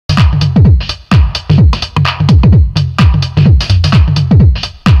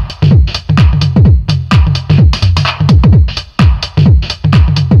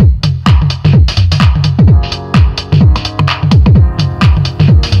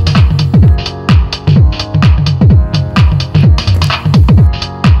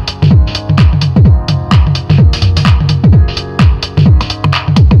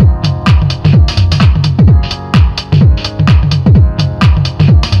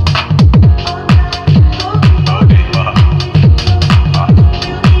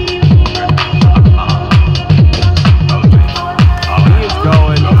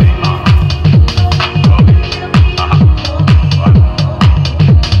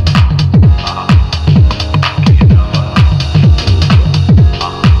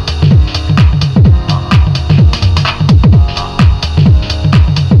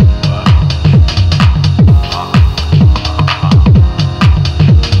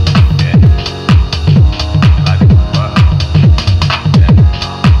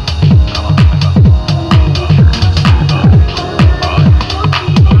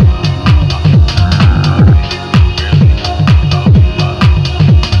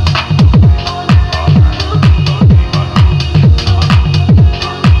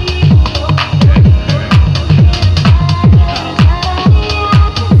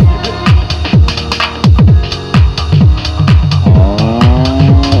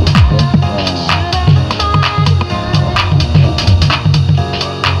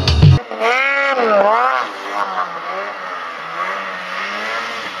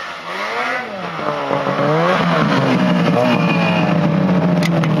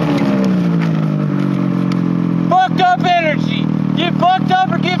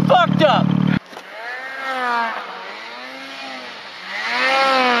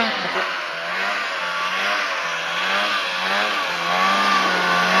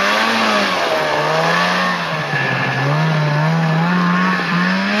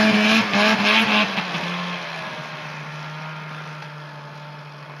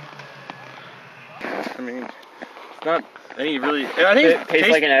I think it tastes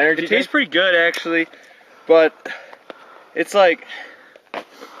like an energy drink? Tastes pretty good actually, but it's like, I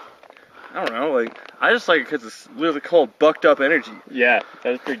don't know, like I just like it because it's literally called bucked up energy. Yeah, that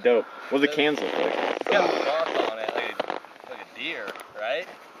was pretty dope. What do the cans look like? It's got a froth on it, like a deer, right?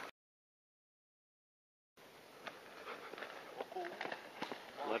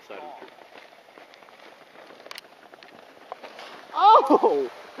 Left side of the tree. Oh!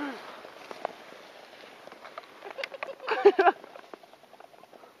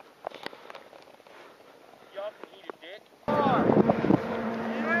 Y'all can eat a dick.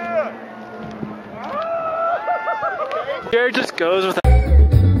 Yeah! Jared just goes with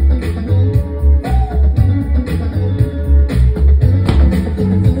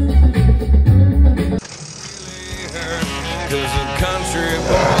country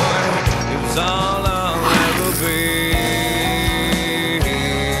boy, it was all I'll ever be.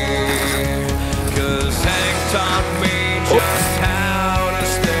 'Cause Hank taught me just how to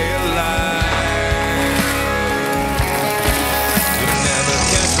stay alive. You never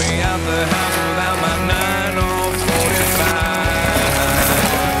catch me out the house without my 9 or 45.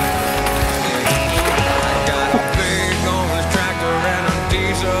 I got a big orange tractor and a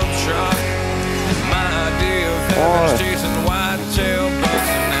diesel truck. My idea of heaven's chasing whitetail bucks,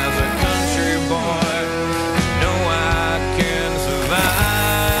 and as a country boy, know I can survive.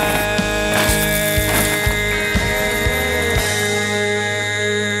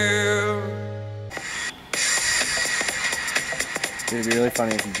 It'd be really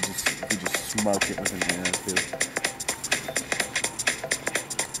funny if you just smoke it with an arrow too.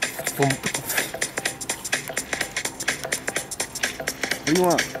 Boom. What do you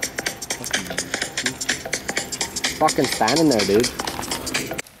want? Fucking standing there, dude.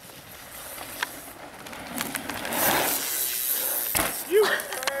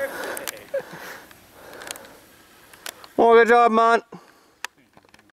 Oh, good job, man.